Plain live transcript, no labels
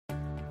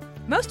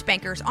Most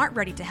bankers aren't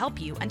ready to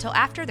help you until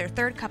after their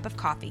third cup of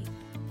coffee.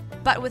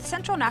 But with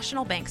Central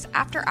National Bank's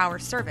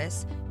after-hours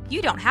service,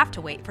 you don't have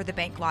to wait for the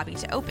bank lobby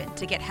to open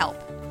to get help.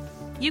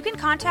 You can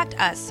contact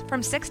us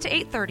from 6 to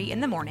 8:30 in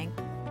the morning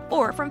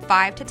or from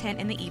 5 to 10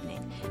 in the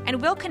evening,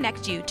 and we'll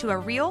connect you to a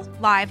real,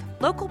 live,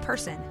 local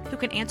person who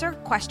can answer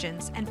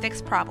questions and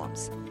fix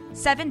problems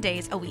 7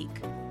 days a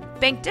week.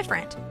 Bank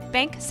different.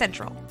 Bank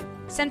Central.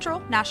 Central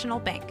National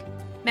Bank.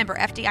 Member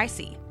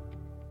FDIC.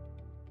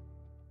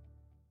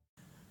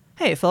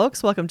 Hey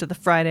folks, welcome to the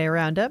Friday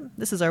Roundup.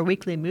 This is our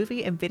weekly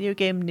movie and video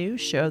game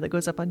news show that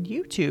goes up on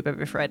YouTube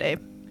every Friday.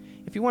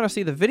 If you want to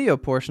see the video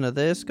portion of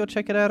this, go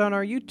check it out on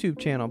our YouTube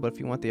channel. But if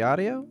you want the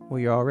audio, well,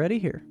 you're already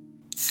here.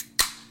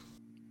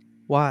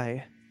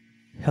 Why?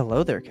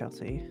 Hello there,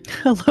 Kelsey.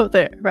 Hello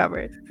there,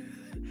 Robert.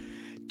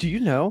 Do you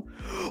know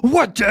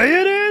what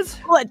day it is?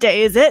 What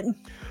day is it?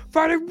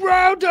 Friday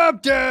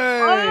Roundup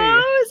Day!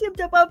 Oh, it's Zipped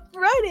Up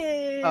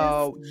Fridays!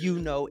 Oh, you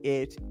know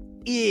it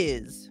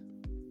is.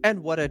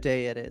 And what a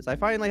day it is. I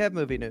finally have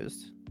movie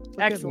news.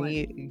 Look Excellent.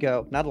 At me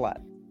go. Not a lot.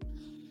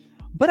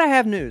 But I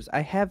have news.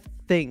 I have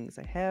things.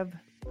 I have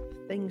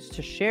things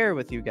to share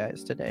with you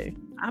guys today.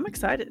 I'm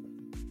excited.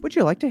 Would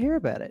you like to hear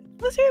about it?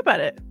 Let's hear about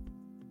it.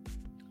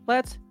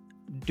 Let's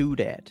do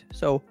that.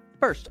 So,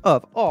 first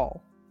of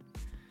all,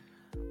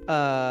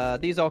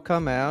 these all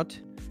come out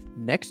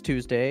next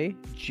Tuesday,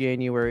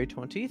 January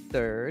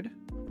 23rd,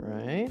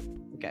 right?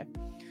 Okay.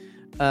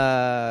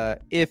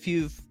 If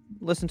you've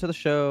listened to the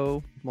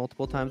show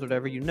multiple times,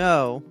 whatever, you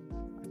know,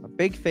 I'm a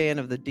big fan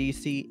of the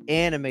DC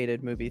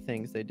animated movie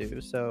things they do.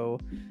 So,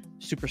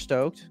 super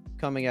stoked.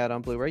 Coming out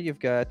on Blu-ray, you've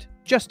got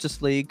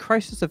Justice League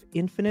Crisis of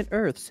Infinite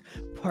Earths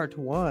Part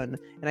 1.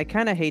 And I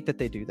kind of hate that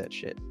they do that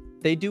shit.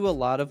 They do a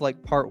lot of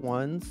like part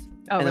 1s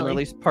and then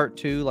release part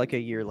 2 like a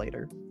year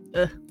later.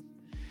 Ugh.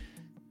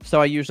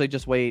 So I usually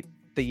just wait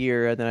the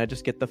year and then I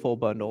just get the full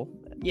bundle.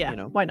 Yeah, you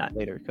know, why not?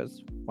 later,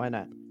 because why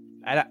not?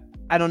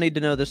 I don't need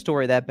to know the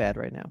story that bad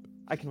right now.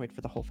 I can wait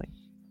for the whole thing.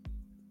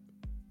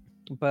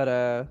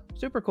 But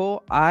super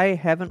cool. I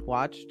haven't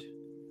watched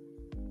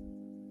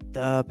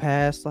the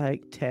past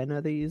like 10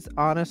 of these,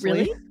 honestly.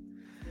 Really?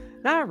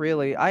 Not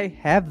really. I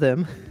have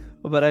them,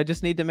 but I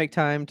just need to make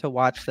time to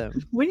watch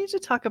them. We need to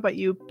talk about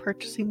you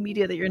purchasing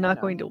media that you're not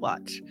going to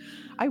watch.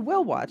 I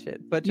will watch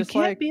it, but You just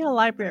can't like be a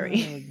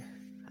library.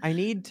 I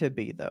need to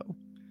be though.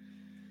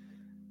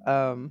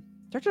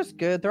 They're just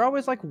good. They're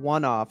always like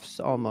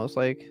one-offs almost.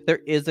 Like there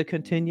is a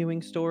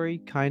continuing story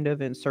kind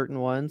of in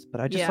certain ones,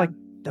 but I just like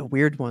the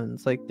weird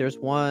ones. Like there's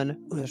one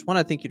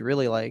I think you'd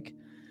really like.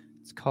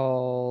 It's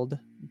called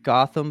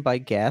Gotham by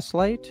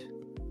Gaslight.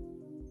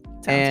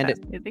 Sounds and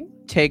fascinating.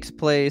 it takes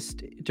place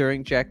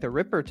during Jack the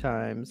Ripper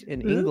times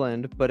in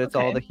England, but it's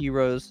all the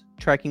heroes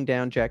tracking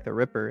down Jack the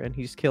Ripper, and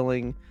he's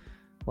killing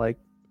like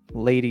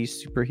lady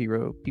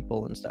superhero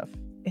people and stuff.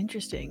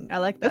 Interesting. I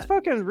like that. That's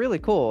fucking really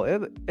cool.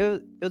 It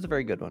was a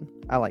very good one.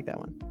 I like that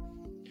one.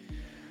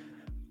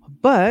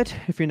 But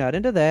if you're not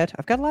into that,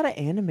 I've got a lot of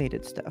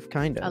animated stuff,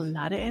 kind of. A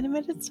lot of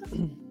animated stuff?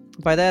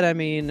 By that, I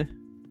mean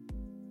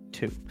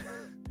 2.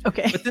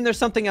 Okay. But then there's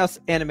something else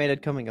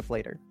animated coming up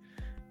later.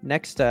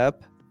 Next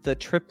up, The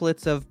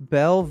Triplets of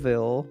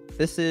Belleville.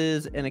 This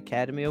is an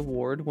Academy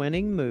Award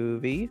winning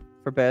movie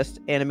for Best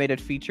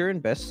Animated Feature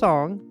and Best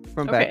Song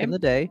from back in the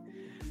day.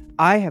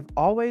 I have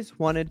always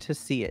wanted to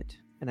see it,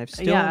 and I've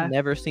still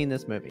never seen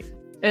this movie.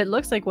 It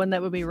looks like one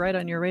that would be right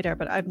on your radar,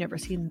 but I've never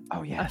seen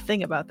a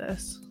thing about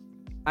this.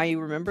 I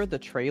remember the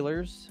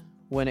trailers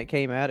when it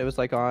came out. It was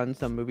like on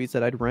some movies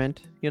that I'd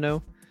rent, you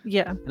know?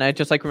 Yeah. And I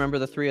just like remember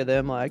the 3 of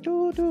them like,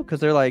 because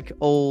they're like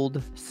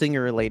old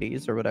singer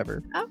ladies or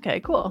whatever. Okay,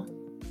 cool.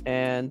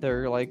 And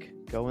they're like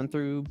going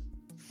through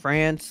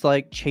France,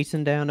 like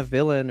chasing down a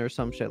villain or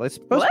some shit. Like, it's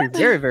supposed to be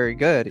very, very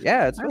good.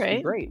 Yeah, it's supposed to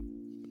be great.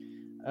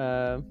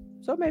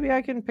 So maybe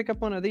I can pick up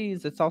one of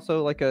these. It's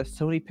also like a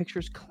Sony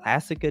Pictures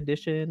Classic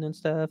Edition and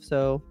stuff.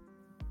 So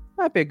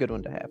might be a good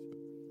one to have.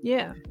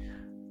 Yeah.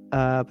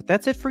 But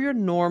that's it for your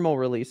normal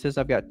releases.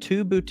 I've got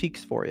 2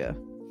 boutiques for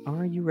you.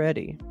 Are you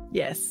ready?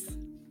 Yes.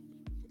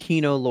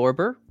 Kino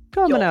Lorber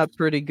coming out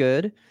pretty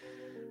good.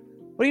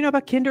 What do you know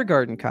about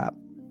Kindergarten Cop?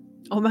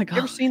 Oh my god.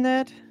 You ever seen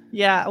that?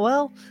 Yeah,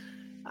 well,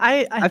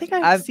 I think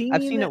I've seen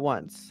it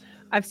once.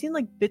 I've seen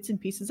like bits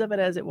and pieces of it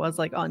as it was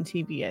like on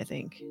TV, I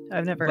think.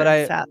 I've never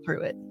sat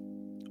through it.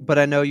 But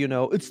I know you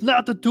know it's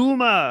not the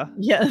Duma.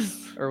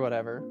 Yes. Or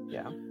whatever.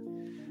 Yeah.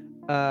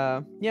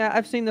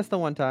 I've seen this the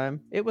one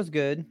time. It was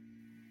good.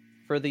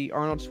 For the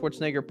Arnold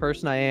Schwarzenegger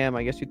person I am,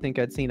 I guess you'd think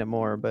I'd seen it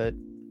more, but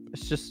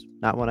it's just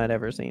not one I'd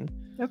ever seen.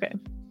 Okay.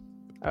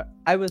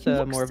 I was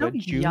more of a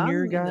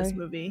junior guy. In this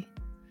movie.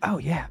 Oh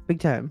yeah, big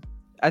time.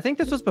 I think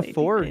this was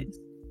before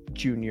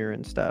Junior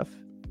and stuff.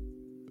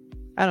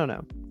 I don't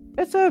know.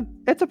 It's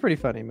a pretty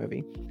funny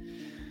movie.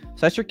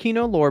 So that's your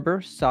Kino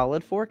Lorber,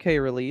 solid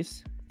 4K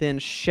release. Then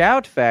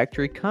Shout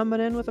Factory coming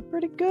in with a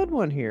pretty good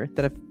one here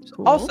that I've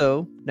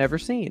also never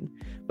seen.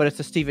 But it's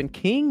a Stephen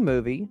King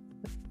movie,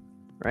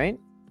 right?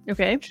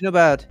 Okay. What you know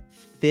about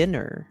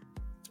Thinner?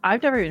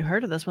 I've never even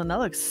heard of this one. That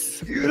looks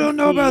spooky. You don't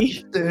know about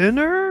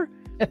Thinner?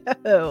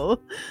 Oh.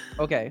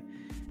 Okay.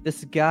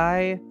 This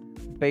guy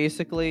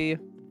basically,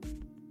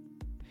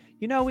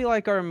 we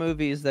like our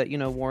movies that,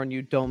 warn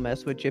you don't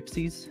mess with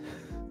gypsies.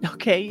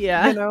 Okay,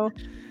 yeah.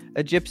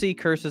 A gypsy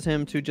curses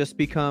him to just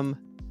become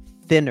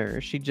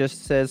thinner. She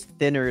just says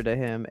thinner to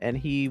him, and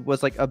he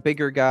was like a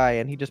bigger guy,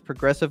 and he just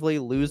progressively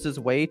loses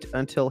weight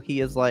until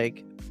he is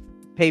like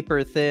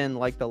paper thin,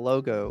 like the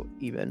logo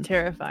even.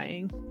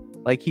 Terrifying.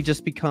 Like he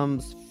just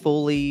becomes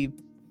fully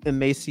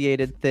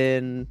emaciated,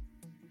 thin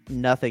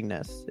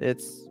nothingness.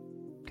 It's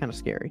kind of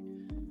scary.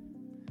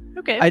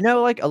 Okay. I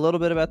know like a little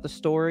bit about the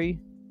story.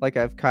 Like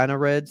I've kind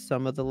of read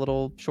some of the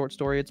little short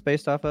story it's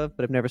based off of,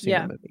 but I've never seen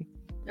the movie.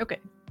 Okay.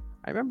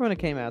 I remember when it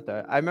came out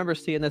though. I remember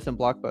seeing this in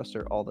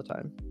Blockbuster all the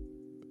time.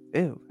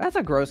 Ew, that's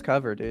a gross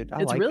cover, dude.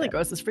 It's like really that.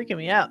 gross. It's freaking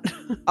me out.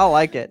 I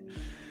like it.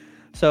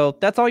 So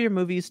that's all your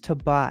movies to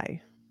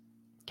buy.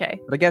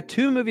 Okay. But I got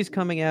 2 movies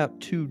coming out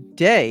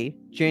today,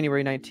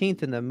 January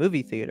 19th in the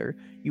movie theater.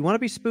 You want to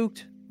be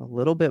spooked a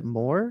little bit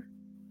more?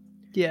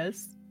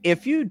 Yes.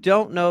 If you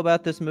don't know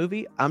about this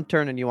movie, I'm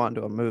turning you on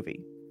to a movie.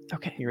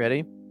 Okay. You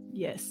ready?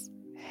 Yes.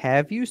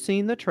 Have you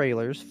seen the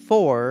trailers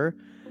for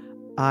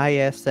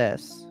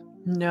ISS?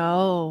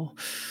 No.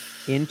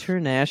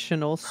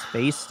 International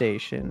Space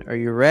Station. Are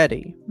you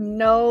ready?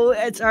 No,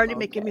 it's already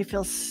making me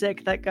feel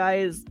sick. That guy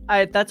is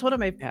that's one of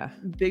my Yeah.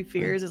 big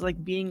fears is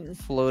like being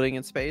Floating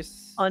in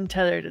space.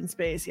 untethered in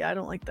space. Yeah, I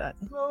don't like that.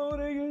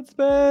 Floating in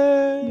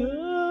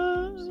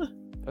space.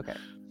 Okay.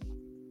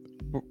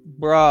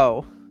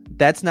 Bro,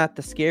 that's not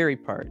the scary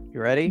part.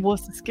 You ready?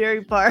 What's the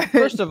scary part?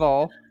 First of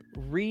all,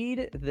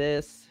 read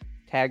this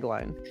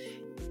tagline.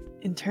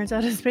 It turns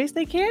out in space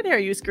they can't hear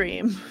you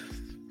scream.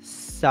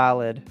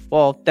 Solid.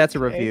 Well, that's a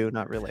Okay. review,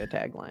 not really a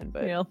tagline,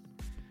 but Yeah,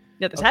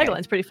 the Okay.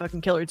 tagline's pretty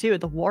fucking killer too.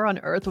 The war on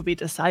Earth will be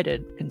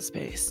decided in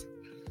space.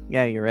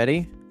 yeah, you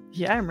ready?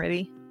 Yeah, I'm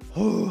ready.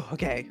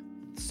 Okay.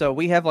 So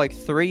we have like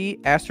 3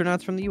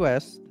 astronauts from the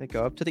US that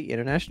go up to the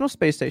International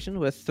Space Station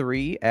with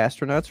 3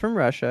 astronauts from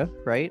Russia,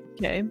 right?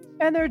 Okay.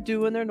 And they're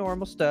doing their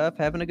normal stuff,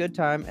 having a good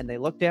time, and they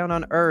look down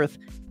on Earth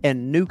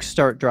and nukes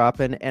start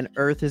dropping and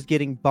Earth is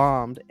getting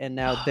bombed, and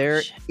now Oh,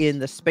 they're shit. in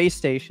the space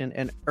station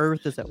and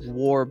Earth is at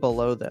war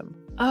below them.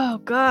 Oh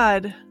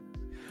God.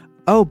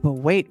 Oh, but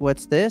wait,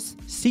 what's this?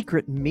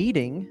 Secret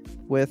meeting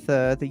with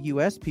the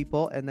US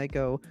people, and they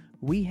go,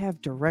 we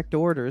have direct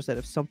orders that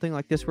if something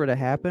like this were to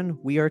happen,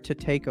 we are to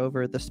take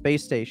over the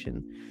space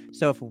station.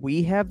 So if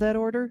we have that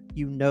order,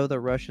 the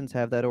Russians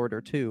have that order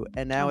too.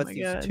 And now Oh it's my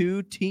these God.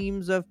 2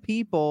 teams of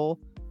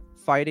people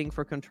fighting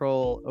for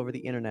control over the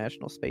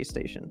International Space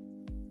Station.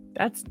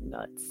 That's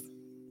nuts.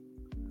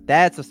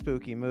 That's a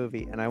spooky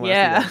movie, and I want to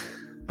Yeah. see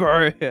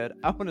that bad.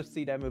 I want to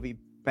see that movie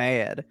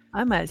bad.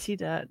 I might see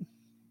that.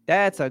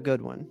 That's a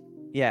good one.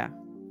 Yeah.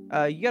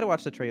 You got to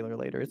watch the trailer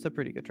later. It's a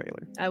pretty good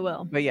trailer. I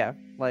will. But yeah,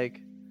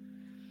 like,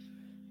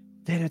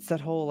 then it's that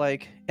whole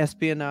like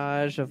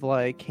espionage of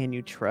like, can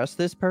you trust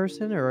this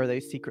person or are they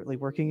secretly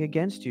working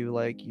against you?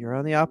 Like, you're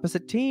on the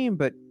opposite team,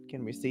 but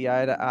can we see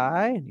eye to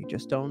eye? And you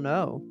just don't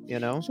know,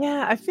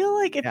 Yeah, I feel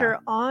like if Yeah. you're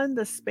on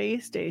the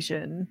space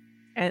station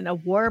and a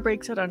war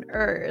breaks out on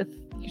Earth,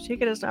 you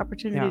take it as an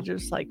opportunity Yeah. to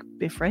just like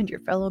befriend your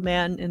fellow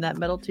man in that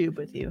metal tube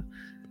with you.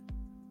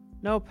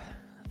 Nope.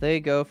 They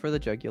go for the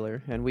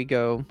jugular, and we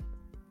go,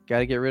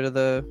 gotta get rid of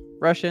the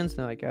Russians.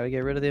 No, I gotta get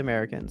rid of the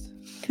Americans.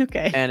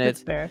 Okay. And that's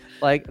it's fair.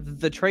 Like,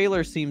 the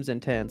trailer seems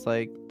intense.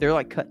 Like, they're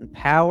like cutting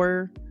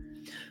power,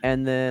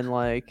 and then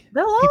like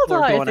They'll all people die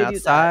are if going they do that.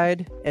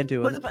 outside and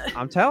doing. But-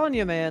 I'm telling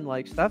you, man,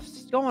 like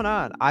stuff's going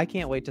on. I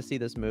can't wait to see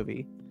this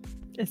movie.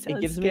 It sounds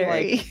gives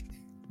scary. me like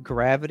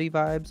Gravity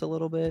vibes a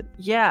little bit.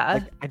 yeah.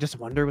 Like, I just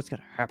wonder what's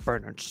gonna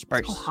happen in space.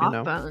 It's gonna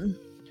happen.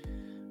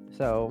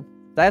 So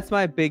that's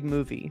my big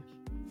movie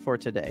for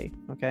today.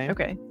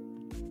 Okay.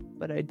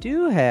 But I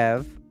do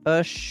have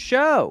a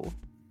show.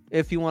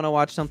 If you want to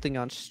watch something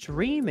on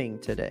streaming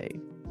today,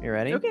 you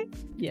ready? Okay.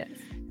 Yes.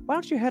 Why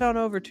don't you head on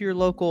over to your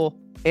local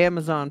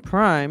Amazon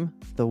Prime,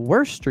 the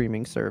worst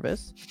streaming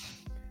service,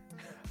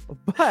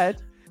 but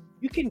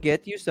you can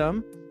get you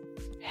some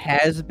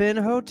Has Been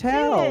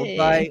Hotel Hey.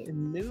 by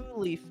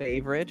newly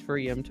favorite for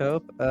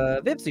Yimtope,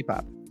 Vipsy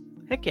Pop.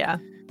 Heck yeah.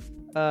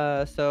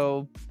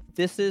 So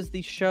this is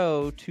the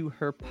show to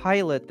her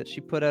pilot that she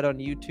put out on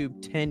YouTube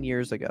 10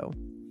 years ago.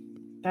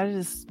 That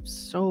is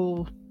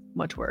so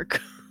much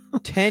work.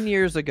 10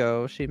 years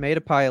ago, she made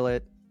a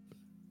pilot,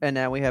 and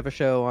now we have a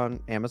show on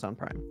Amazon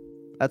Prime.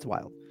 That's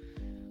wild.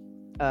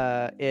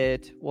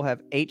 It will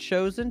have 8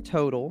 shows in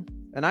total,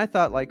 and I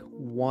thought like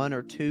 1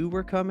 or 2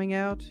 were coming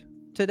out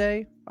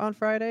today on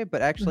Friday,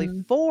 but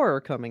actually 4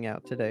 are coming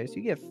out today. So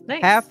you get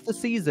Nice. half the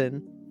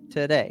season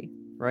today,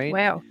 right?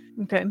 Wow.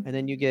 Okay. And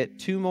then you get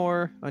 2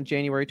 more on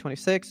January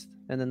 26th,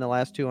 and then the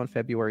last 2 on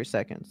February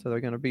 2nd. So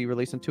they're going to be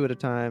releasing 2 at a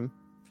time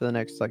for the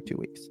next like 2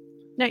 weeks.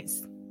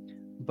 Nice.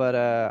 But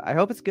I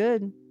hope it's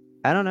good.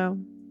 I don't know.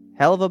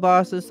 Hell of a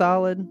Boss is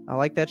solid. I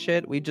like that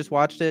shit. We just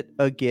watched it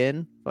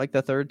again for like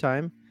the 3rd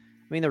time.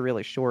 I mean, they're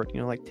really short,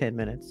 like 10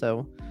 minutes.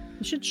 So,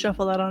 You should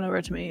shuffle that on over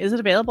to me. Is it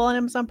available on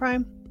Amazon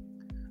Prime?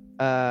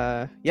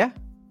 yeah,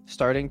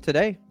 starting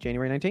today,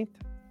 January 19th.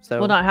 So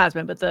Well, not has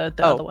been, but the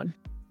Oh. other one.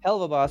 Hell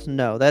of a Boss,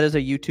 no, that is a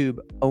YouTube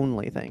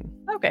only thing.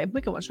 Okay,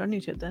 we can watch it on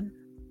YouTube then.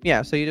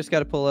 Yeah, so you just got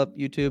to pull up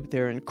YouTube.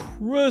 They're in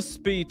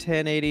crispy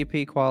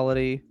 1080p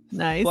quality.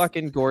 Nice.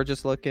 Fucking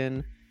gorgeous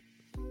looking.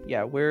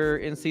 Yeah, we're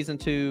in season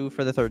 2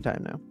 for the 3rd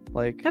time now.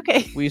 Like,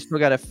 Okay. we still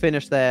got to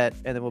finish that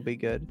and then we'll be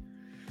good.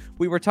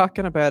 We were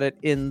talking about it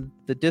in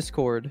the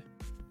Discord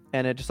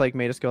and it just like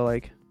made us go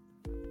like,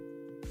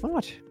 wanna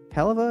watch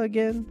Helva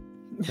again?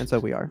 And so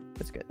we are.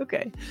 It's good.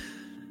 Okay.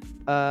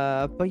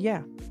 But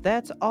yeah,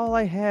 that's all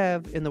I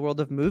have in the world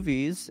of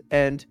movies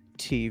and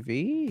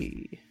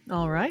TV.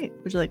 All right.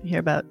 Would you like to hear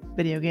about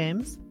video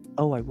games?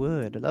 Oh, I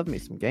would. I love me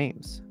some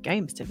games.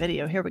 Games to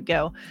video. Here we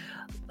go.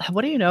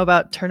 What do you know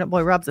about Turnip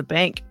Boy Robs a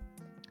Bank?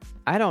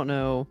 I don't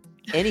know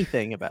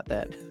anything about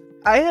that.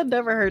 I had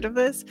never heard of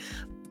this,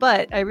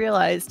 but I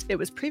realized it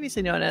was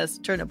previously known as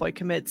Turnip Boy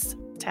Commits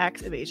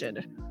Tax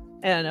Evasion.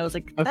 And I was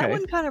like, that Okay.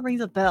 one kind of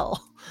rings a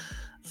bell.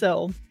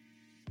 So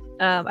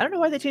I don't know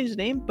why they changed the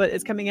name, but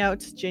it's coming out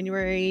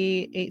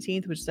January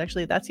 18th, which is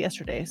actually, that's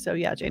yesterday. So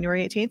yeah,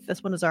 January 18th.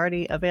 This one is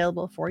already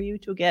available for you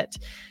to get.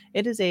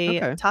 It is a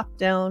Okay.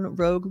 top-down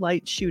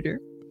roguelite shooter.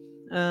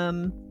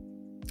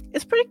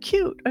 It's pretty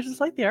cute. I just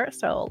like the art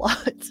style a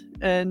lot.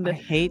 And I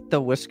hate the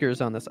whiskers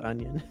on this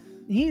onion.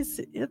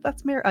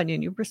 that's Mayor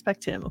Onion. You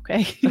respect him,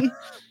 okay?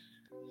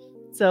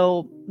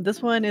 So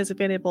this one is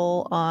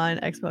available on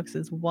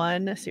Xbox's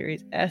One,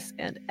 Series S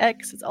and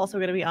X. It's also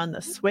going to be on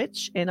the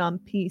Switch and on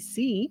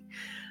PC.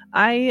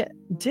 I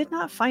did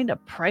not find a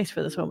price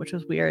for this one, which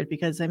was weird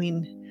because I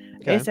mean,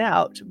 Okay. it's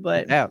out,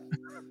 but Yeah.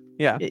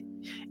 Yeah.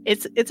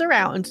 it's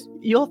around.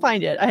 You'll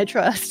find it. I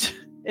trust.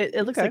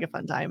 It looks Okay. like a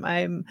fun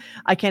time.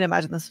 I can't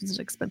imagine this was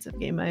an expensive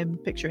game. I'm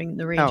picturing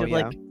the range Oh, of yeah.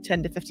 like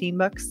 $10 to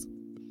 $15.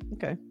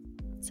 Okay.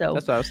 So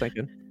That's what I was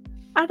thinking.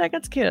 I think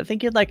it's cute. I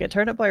think you'd like it.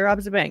 Turnip Boy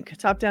Robs a Bank,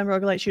 top-down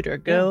roguelite shooter.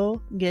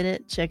 Go get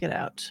it, check it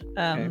out.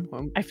 Okay.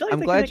 Well, I feel like I'm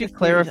they could glad make you a series out of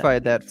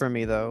clarified that it. for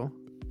me though.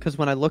 Because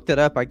when I looked it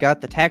up, I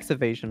got the tax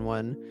evasion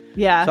one.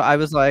 Yeah, So I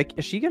was like,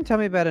 is she going to tell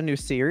me about a new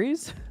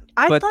series?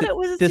 I but thought it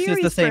was a this is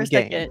series the for same a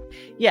game. second.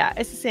 Yeah,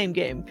 it's the same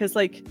game because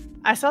like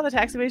I saw the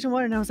tax evasion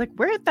one and I was like,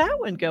 where'd that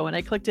one go? And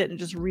I clicked it and it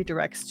just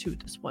redirects to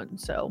this one.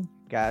 So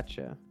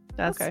Gotcha.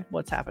 that's Okay.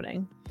 what's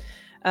happening.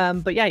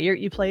 But yeah,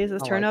 you play as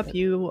this I like turnip. it.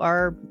 You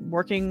are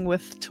working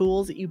with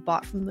tools that you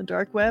bought from the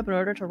dark web in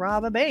order to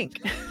rob a bank.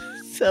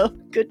 So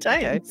good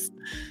times.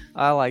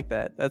 I like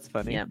that. That's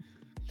funny. Yeah.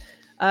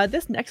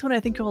 This next one I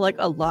think you'll like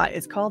a lot.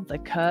 It's called The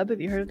Cub.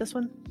 Have you heard of this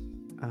one?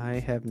 I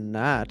have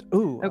not.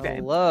 Ooh, Okay. I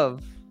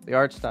love the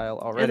art style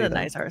already. It's a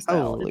though. nice art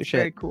style. Holy It's shit.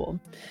 very cool.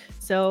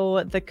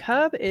 So The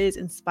Cub is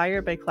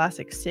inspired by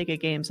classic Sega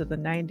games of the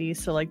 90s.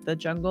 So like The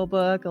Jungle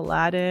Book,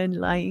 Aladdin,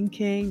 Lion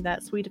King,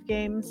 that suite of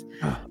games.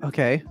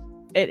 Okay.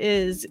 It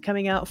is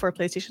coming out for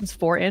PlayStations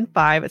 4 and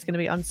 5. It's going to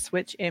be on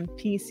Switch and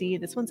PC.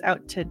 This one's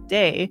out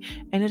today,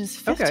 and it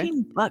is Okay.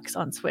 $15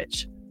 on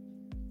Switch.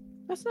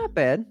 That's not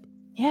bad.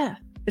 Yeah,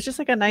 it's just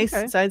like a nice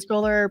Okay.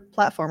 side-scroller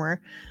platformer.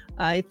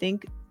 I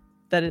think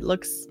that it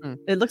looks Hmm.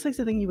 like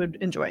something you would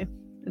enjoy,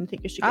 and I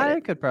think you should get I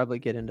it. could probably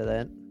get into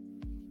that.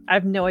 I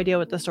have no idea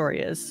what the story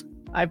is.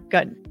 I've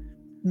got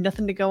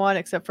nothing to go on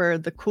except for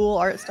the cool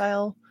art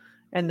style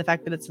and the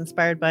fact that it's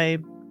inspired by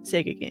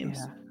Sega games.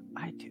 Yeah,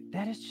 I do.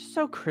 That is just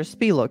so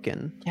crispy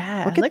looking.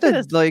 Yeah, Look at the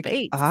his like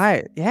face.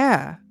 eye.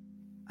 Yeah,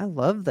 I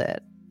love that.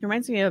 It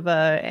reminds me of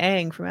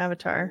Aang from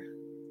Avatar.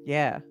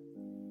 Yeah,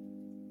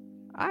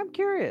 I'm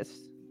curious.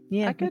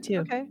 Yeah, I me could. too.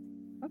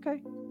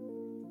 Okay.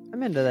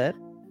 I'm into that.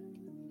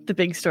 The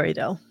big story,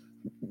 though,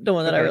 the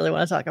one that I Okay. really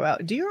want to talk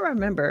about. Do you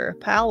remember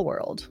Pal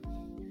World?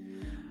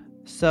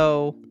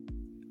 So,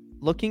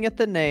 looking at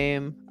the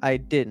name, I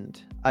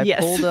didn't. I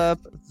Yes. pulled up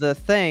the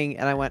thing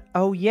and I went,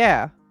 "Oh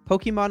yeah,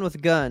 Pokemon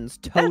with guns."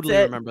 Totally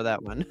it. remember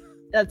that one.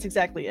 That's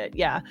exactly it.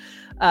 Yeah.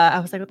 I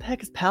was like, what the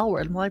heck is Pal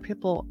World? And a lot of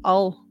people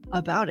all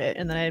about it.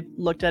 And then I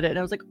looked at it and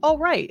I was like, oh,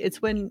 right.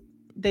 It's when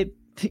they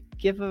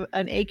give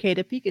an AK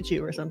to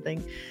Pikachu or something.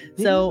 Didn't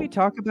So we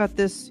talk about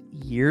this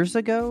years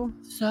ago?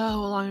 so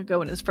long ago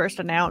when it was first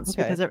announced,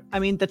 Okay. because I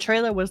mean, the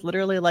trailer was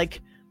literally like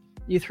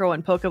you throw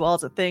in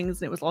Pokeballs at things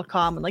and it was all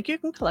calm and like you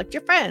can collect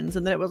your friends.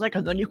 And then it was like,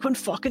 and then you can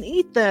fucking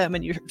eat them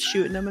and you're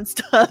shooting them and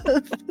stuff.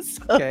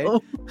 So Okay.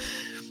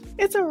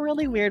 it's a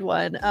really weird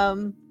one.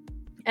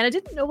 And I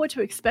didn't know what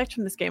to expect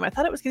from this game. I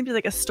thought it was going to be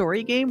like a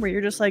story game where you're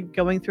just like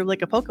going through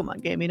like a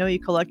Pokemon game. You know, you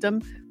collect them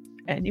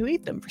and you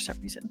eat them for some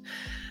reason.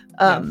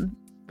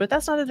 But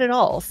that's not it at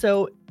all.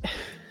 So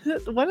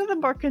one of the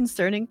more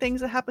concerning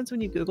things that happens when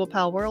you Google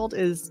Pal World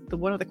is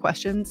one of the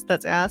questions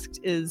that's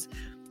asked is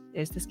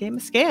this game a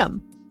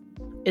scam?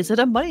 Is it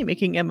a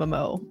money-making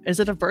MMO? Is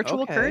it a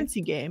virtual Okay.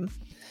 currency game?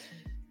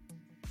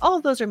 All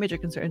of those are major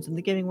concerns in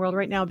the gaming world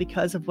right now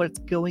because of what's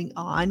going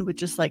on with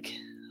just like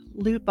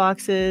loot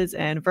boxes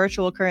and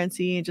virtual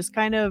currency and just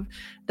kind of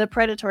the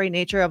predatory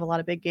nature of a lot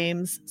of big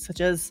games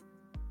such as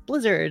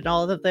Blizzard and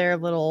all of their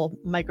little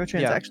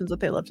microtransactions that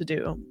they love to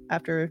do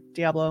after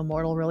Diablo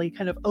Immortal really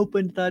kind of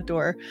opened the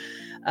door.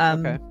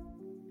 Okay.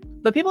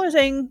 But people are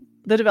saying,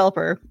 the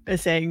developer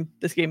is saying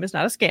this game is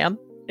not a scam.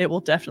 It will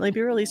definitely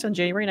be released on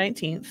January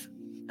 19th.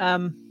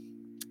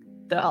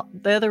 The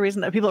other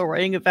reason that people are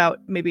worrying about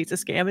maybe it's a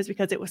scam is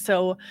because it was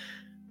so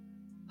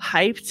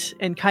hyped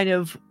and kind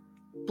of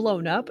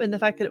blown up, and the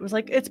fact that it was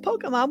like, it's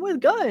Pokemon with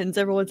guns.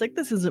 Everyone's like,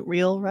 this isn't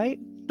real, right?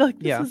 Like,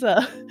 this Yeah.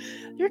 is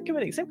you're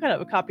committing some kind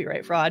of a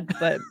copyright fraud,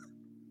 but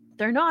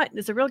they're not.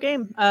 It's a real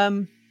game.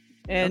 And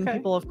Okay.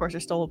 people, of course, are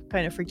still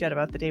kind of freaked out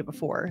about the day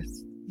before.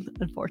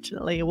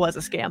 Unfortunately, it was a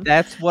scam.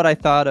 That's what I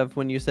thought of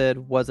when you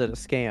said, was it a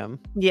scam?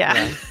 Yeah.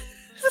 Yeah.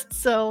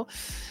 So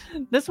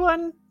this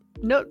one,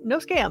 no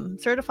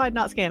scam, certified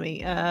not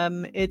scammy.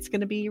 It's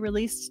going to be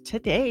released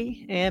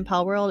today, and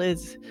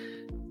Palworld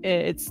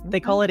they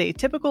call it a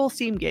typical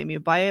Steam game. You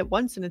buy it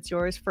once and it's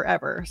yours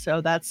forever. So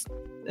that's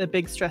a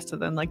big stress to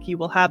them. Like, you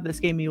will have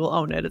this game, you will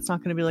own it. It's not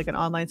going to be like an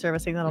online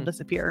service thing that'll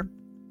disappear.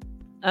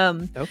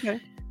 Okay.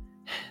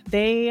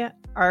 They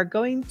are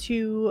going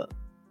to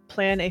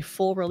plan a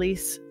full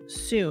release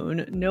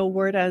soon. No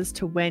word as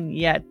to when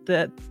yet.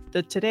 The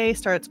today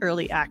starts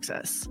early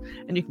access,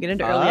 and you can get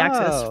into early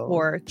access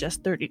for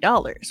just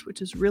 $30, which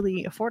is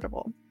really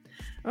affordable.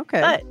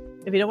 Okay. But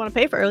if you don't want to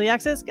pay for early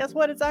access, guess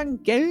what? It's on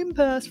Game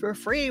Pass for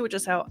free, which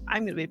is how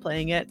I'm going to be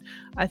playing it.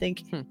 I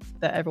think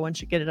that everyone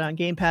should get it on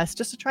Game Pass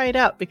just to try it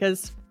out,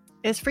 because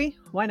it's free.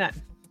 Why not?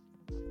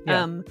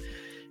 Yeah.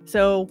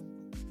 So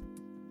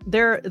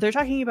they're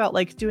talking about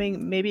like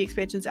doing maybe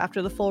expansions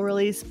after the full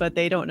release, but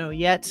they don't know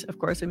yet. Of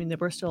course, I mean,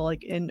 we're still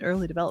like in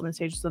early development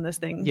stages on this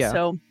thing. Yeah.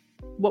 So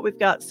what we've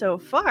got so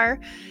far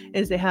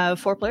is they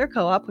have 4-player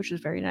co-op, which is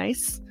very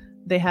nice.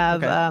 They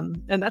have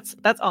and that's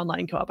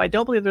online co-op. I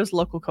don't believe there's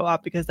local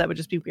co-op, because that would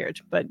just be weird.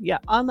 But yeah,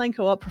 online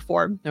co-op for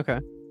 4. Okay.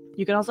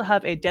 You can also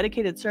have a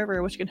dedicated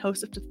server which can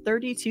host up to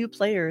 32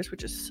 players,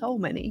 which is so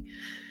many.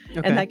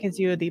 Okay. And that gives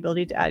you the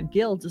ability to add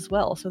guilds as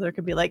well. So there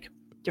could be like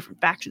different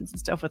factions and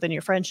stuff within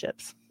your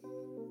friendships.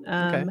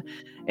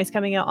 It's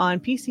coming out on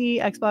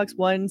PC, Xbox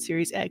One,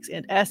 Series X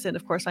and S, and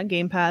of course on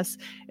Game Pass.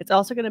 It's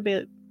also going to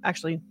be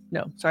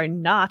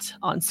not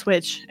on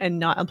Switch and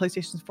not on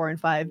PlayStation 4 and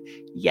 5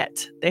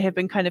 yet. They have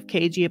been kind of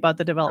cagey about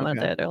the development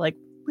there. They're like,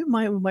 we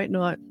might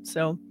not.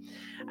 So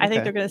I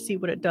think they're going to see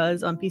what it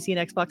does on PC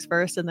and Xbox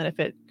first, and then if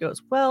it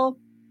goes well,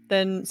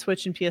 then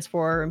Switch and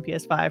PS4 and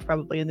PS5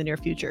 probably in the near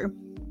future.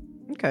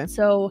 Okay.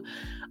 So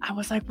I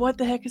was like, what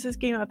the heck is this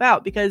game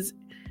about? Because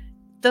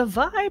the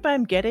vibe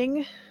I'm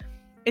getting,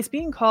 it's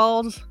being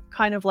called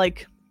kind of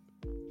like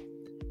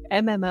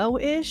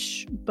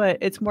MMO-ish, but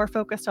it's more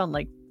focused on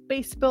like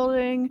base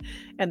building,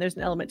 and there's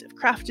an element of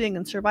crafting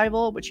and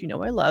survival, which I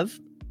love.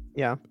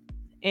 Yeah.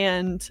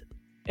 And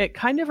it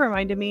kind of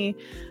reminded me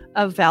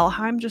of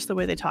Valheim, just the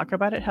way they talk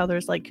about it, how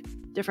there's like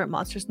different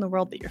monsters in the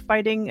world that you're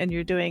fighting, and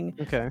you're doing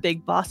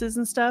big bosses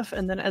and stuff.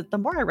 And then the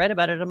more I read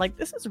about it, I'm like,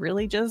 this is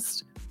really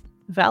just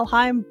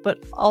Valheim,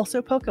 but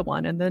also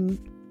Pokemon, and then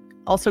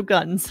also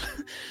guns.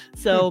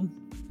 So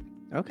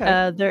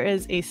there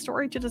is a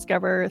story to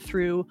discover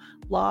through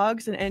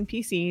logs and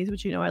NPCs,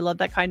 which I love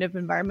that kind of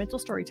environmental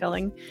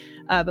storytelling.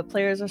 But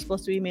players are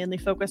supposed to be mainly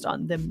focused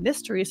on the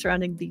mystery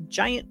surrounding the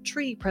giant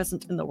tree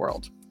present in the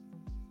world.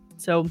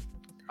 So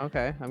I'm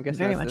guessing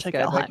very that's much this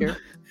guy back Valheim.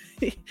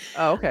 here.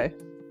 Oh, okay.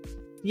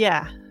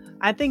 Yeah,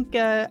 I think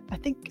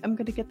I'm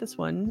gonna get this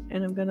one,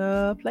 and I'm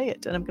gonna play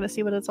it, and I'm gonna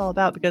see what it's all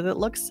about, because it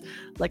looks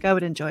like I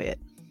would enjoy it.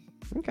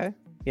 Okay.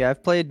 Yeah,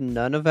 I've played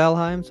none of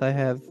Valheim, so I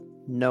have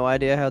no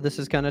idea how this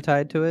is kind of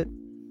tied to it.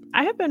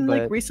 I have been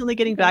like recently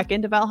getting back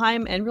into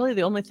Valheim, and really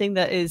the only thing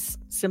that is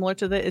similar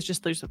to that is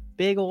just there's a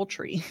big old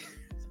tree.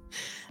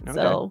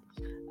 So,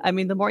 I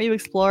mean, the more you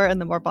explore and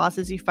the more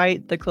bosses you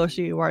fight, the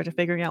closer you are to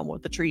figuring out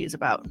what the tree is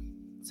about.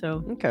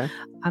 So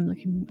I'm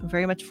looking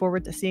very much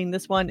forward to seeing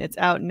this one. It's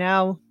out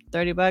now,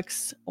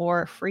 $30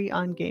 or free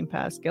on Game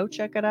Pass. Go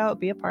check it out.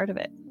 Be a part of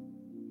it.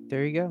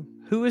 There you go.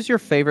 Who is your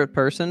favorite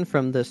person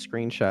from this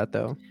screenshot,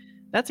 though?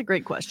 That's a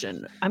great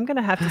question. I'm going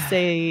to have to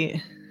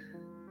say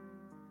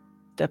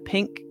the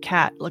pink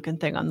cat looking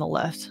thing on the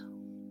left.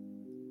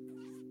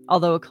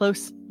 Although I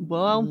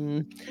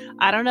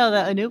don't know.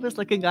 The Anubis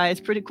looking guy is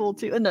pretty cool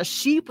too. And the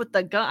sheep with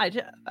the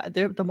gun.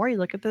 The more you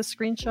look at this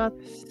screenshot,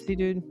 see,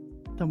 dude,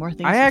 the more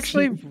things I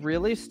actually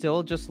really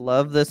still just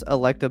love this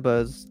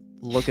Electabuzz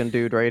looking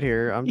dude right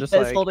here. I'm just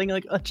like holding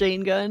like a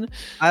chain gun.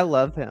 I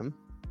love him.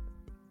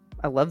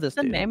 I love this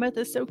dude. The dude. mammoth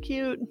is so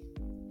cute.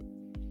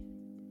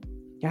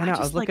 Yeah, I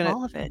was looking like at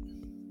all of it.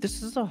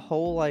 This is a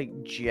whole like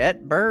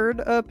jet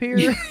bird up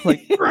here.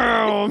 Like,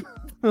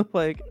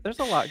 like there's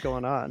a lot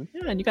going on.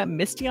 Yeah, and you got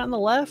Misty on the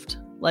left.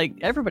 Like,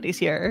 everybody's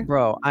here.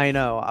 Bro, I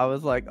know. I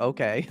was like,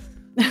 okay.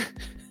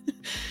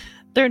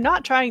 They're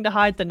not trying to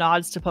hide the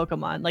nods to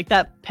Pokemon. Like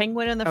that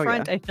penguin in the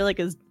front, I feel like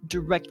is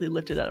directly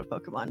lifted out of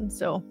Pokemon.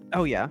 So.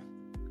 Oh yeah.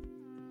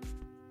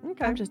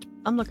 Okay.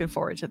 I'm looking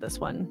forward to this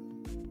one.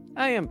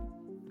 I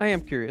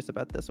am curious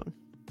about this one.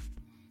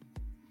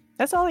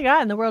 That's all I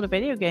got in the world of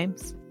video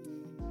games.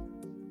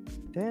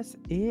 That's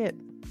it.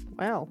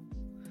 Wow.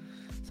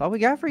 That's all we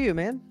got for you,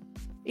 man.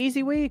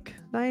 Easy week.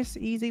 Nice,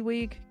 easy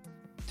week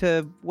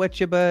to wet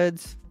your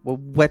buds. Well,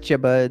 wet your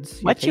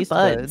buds. Wet your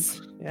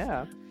buds.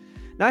 Yeah.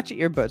 Not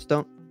your earbuds.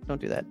 Don't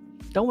do that.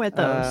 Don't wet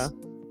those.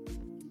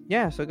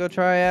 Yeah, so go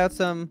try out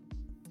some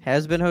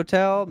Has Been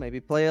Hotel, maybe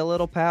play a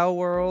little Pow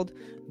World,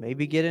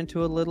 maybe get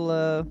into a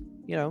little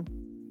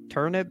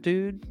Turnip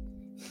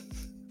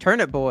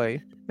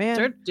Boy. Man,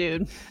 Dirt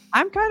dude.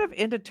 I'm kind of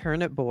into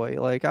Turnip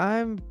Boy. Like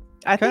I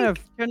kind think of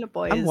Turnip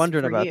Boy I'm is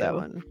wondering for about you. that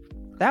one.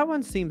 That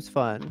one seems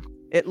fun.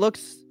 It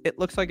looks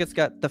like it's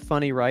got the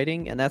funny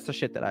writing, and that's the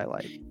shit that I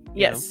like.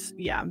 Yes,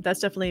 yeah, that's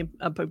definitely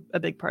a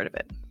big part of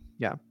it.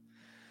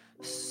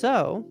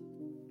 So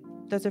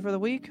that's it for the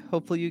week.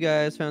 Hopefully you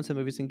guys found some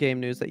movies and game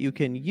news that you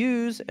can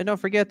use. And don't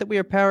forget that we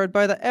are powered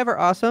by the ever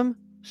awesome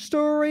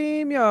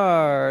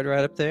StreamYard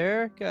right up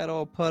there. Got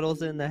old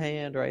Puddles in the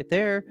hand right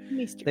there.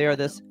 Mr. They are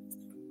this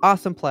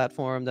awesome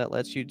platform that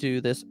lets you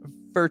do this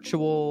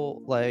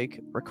virtual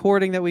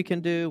recording that we can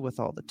do with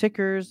all the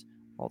tickers,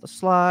 all the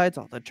slides,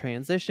 all the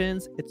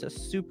transitions. It's a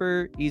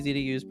super easy to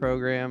use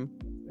program.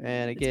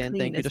 And again,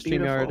 thank you to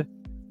StreamYard.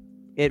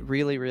 It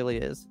really, really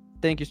is.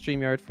 Thank you,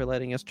 StreamYard, for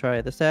letting us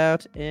try this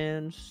out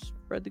and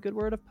spread the good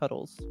word of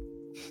Puddles.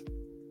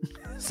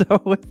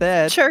 So with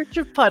that, Church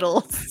of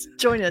Puddles.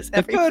 Join us the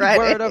every good Friday.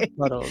 word of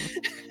Puddles.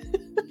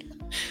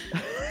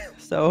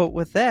 So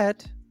with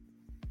that,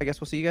 I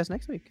guess we'll see you guys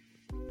next week.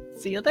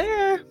 See you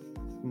there.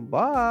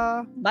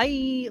 Bye.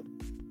 Bye.